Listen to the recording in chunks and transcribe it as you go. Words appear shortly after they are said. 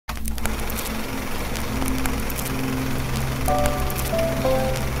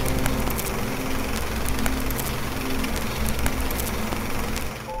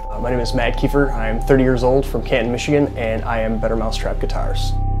My name is Matt Kiefer. I'm 30 years old from Canton, Michigan, and I am Better Mousetrap Guitars.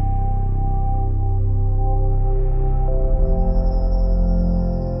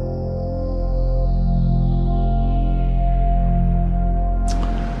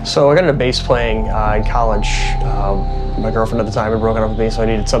 So I got into bass playing in college. My girlfriend at the time had broken up with me, so I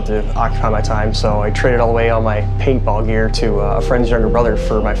needed something to occupy my time. So I traded all away all my paintball gear to a friend's younger brother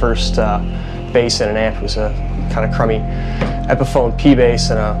for my first bass and an amp. It was a kind of crummy Epiphone P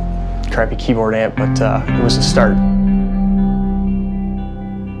bass and a crappy keyboard amp, but it was a start.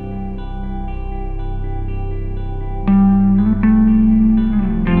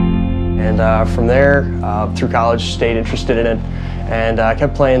 And from there, through college, stayed interested in it, and I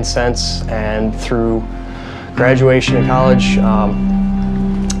kept playing since. And through graduation in college,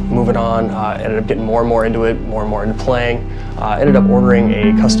 moving on, ended up getting more and more into it, more and more into playing. Ended up ordering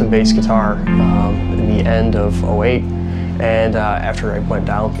a custom bass guitar in the end of '08, and after I went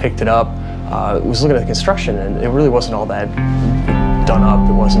down, picked it up, was looking at the construction, and it really wasn't all that done up.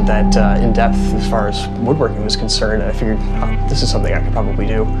 It wasn't that in-depth as far as woodworking was concerned, and I figured this is something I could probably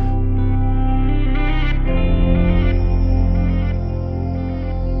do.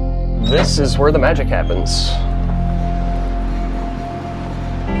 This is where the magic happens.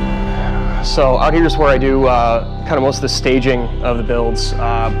 So out here is where I do kind of most of the staging of the builds.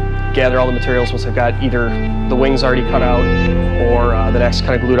 Gather all the materials once I've got either the wings already cut out or the neck's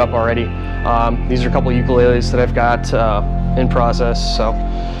kind of glued up already. These are a couple of ukuleles that I've got in process, so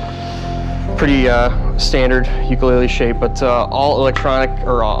pretty standard ukulele shape, but all electronic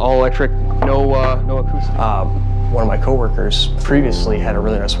or all electric, no acoustic. One of my coworkers previously had a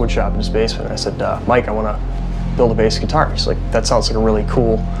really nice wood shop in his basement. I said, Mike, I want to build a bass guitar. He's like, that sounds like a really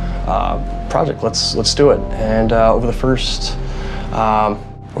cool project. Let's do it. And over the first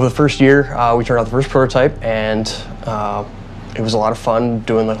year, we turned out the first prototype, and it was a lot of fun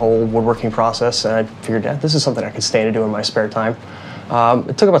doing the whole woodworking process. And I figured, yeah, this is something I could stand to do in my spare time.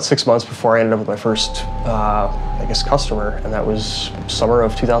 It took about 6 months before I ended up with my first, I guess, customer, and that was summer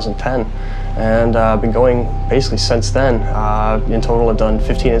of 2010. And I've been going basically since then. In total, I've done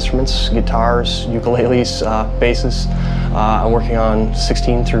 15 instruments: guitars, ukuleles, basses. I'm working on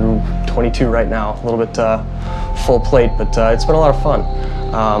 16 through 22 right now. A little bit full plate, but it's been a lot of fun.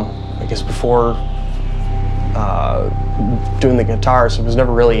 I guess before doing the guitars, it was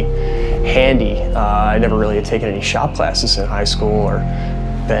never really handy. I never really had taken any shop classes in high school or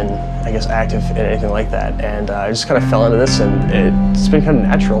been, I guess, active in anything like that. And I just kind of fell into this, and it's been kind of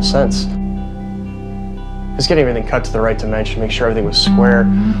natural since. Just getting everything cut to the right dimension, make sure everything was square,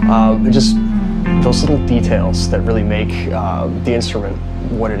 and just those little details that really make the instrument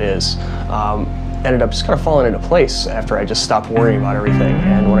what it is. Ended up just kind of falling into place after I just stopped worrying about everything,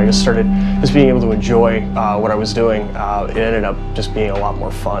 and when I just started just being able to enjoy what I was doing, it ended up just being a lot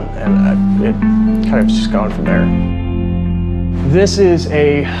more fun, and it kind of just gone from there. This is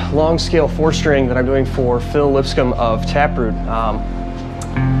a long scale 4-string that I'm doing for Phil Lipscomb of Taproot.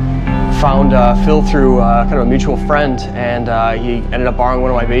 Found Phil through kind of a mutual friend, and he ended up borrowing one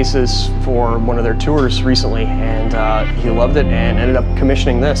of my basses for one of their tours recently, and he loved it and ended up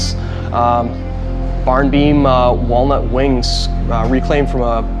commissioning this. Barn beam walnut wings, reclaimed from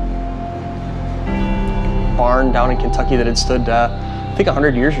a barn down in Kentucky that had stood, I think,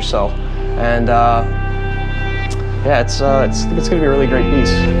 100 years or so. And yeah, I think it's going to be a really great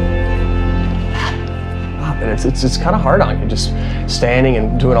piece. And it's kind of hard on you, just standing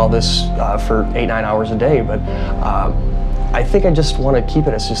and doing all this for 8-9 hours a day. But I think I just want to keep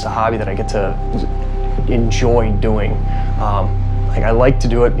it as just a hobby that I get to enjoy doing. Like, I like to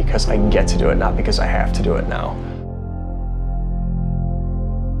do it because I get to do it, not because I have to do it now.